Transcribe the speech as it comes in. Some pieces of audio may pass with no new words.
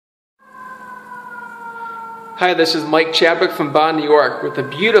Hi, this is Mike Chadwick from Bond, New York with a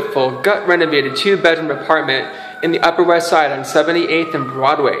beautiful, gut-renovated 2-bedroom apartment in the Upper West Side on 78th and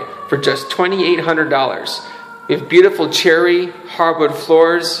Broadway for just $2,800. We have beautiful cherry, hardwood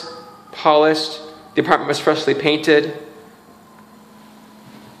floors, polished. The apartment was freshly painted.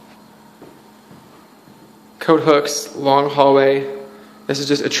 Coat hooks, long hallway. This is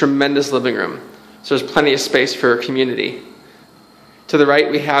just a tremendous living room. So there's plenty of space for a community. To the right,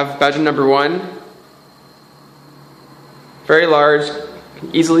 we have bedroom number 1. Very large,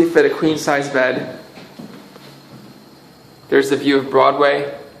 can easily fit a queen-size bed. There's the view of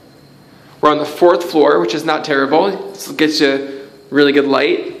Broadway. We're on the 4th floor, which is not terrible. This gets you really good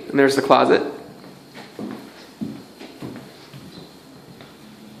light. And there's the closet.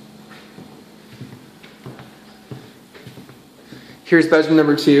 Here's bedroom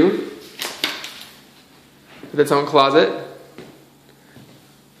number 2 with its own closet.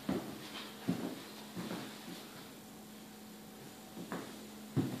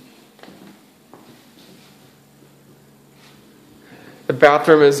 The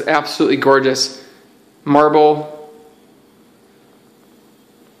bathroom is absolutely gorgeous. Marble.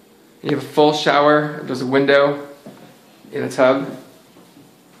 You have a full shower. There's a window and a tub.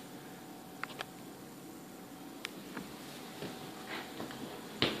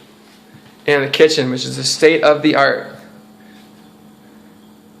 And the kitchen, which is a state-of-the-art.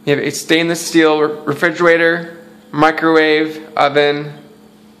 You have a stainless steel refrigerator, microwave, oven.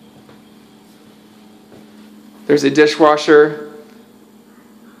 There's a dishwasher.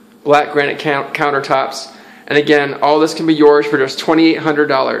 Black granite countertops. And again, all this can be yours for just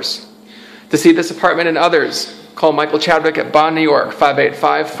 $2,800. To see this apartment and others, call Michael Chadwick at Bond, New York,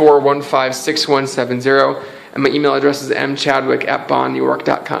 585-415-6170. And my email address is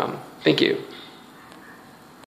mchadwick@bondnewyork.com. Thank you.